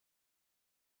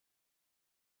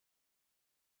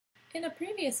In a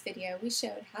previous video, we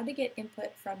showed how to get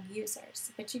input from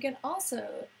users, but you can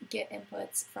also get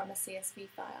inputs from a CSV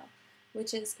file,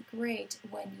 which is great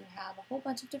when you have a whole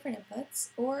bunch of different inputs,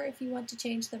 or if you want to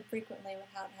change them frequently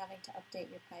without having to update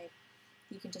your pipe,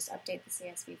 you can just update the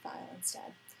CSV file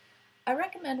instead. I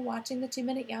recommend watching the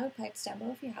 2-minute Yahoo Pipes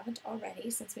demo if you haven't already,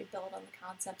 since we build on the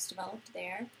concepts developed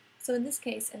there. So in this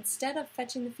case, instead of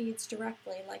fetching the feeds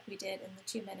directly like we did in the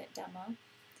 2-minute demo,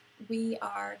 we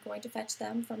are going to fetch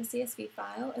them from a CSV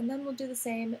file, and then we'll do the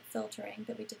same filtering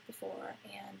that we did before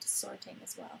and sorting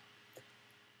as well.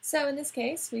 So in this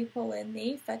case, we pull in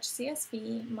the Fetch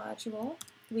CSV module.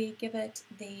 We give it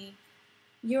the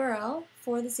URL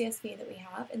for the CSV that we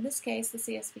have. In this case, the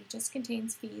CSV just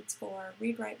contains feeds for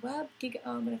ReadWriteWeb,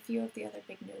 GigaOM, and a few of the other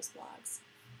big news blogs.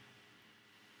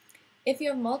 If you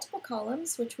have multiple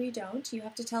columns, which we don't, you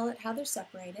have to tell it how they're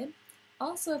separated.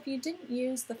 Also, if you didn't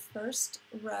use the first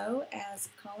row as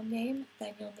column name,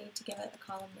 then you'll need to give it a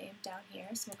column name down here,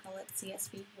 so we'll call it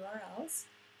CSV URLs.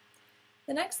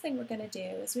 The next thing we're going to do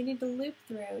is we need to loop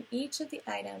through each of the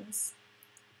items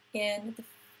in the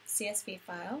CSV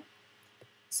file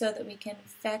so that we can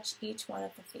fetch each one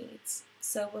of the feeds.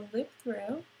 So we'll loop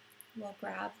through, we'll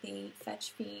grab the Fetch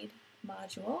Feed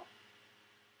module.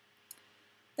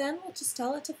 Then we'll just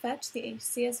tell it to fetch the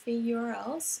CSV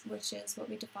URLs, which is what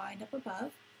we defined up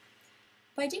above.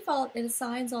 By default, it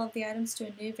assigns all of the items to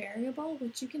a new variable,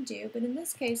 which you can do, but in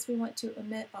this case we want to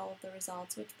omit all of the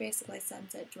results, which basically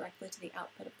sends it directly to the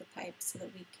output of the pipe so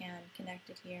that we can connect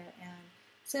it here and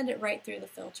send it right through the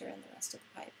filter and the rest of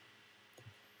the pipe.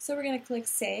 So we're going to click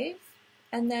Save,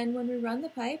 and then when we run the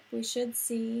pipe, we should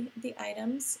see the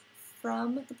items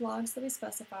from the blogs that we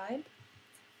specified.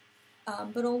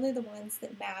 But only the ones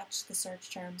that match the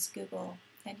search terms Google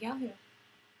and Yahoo.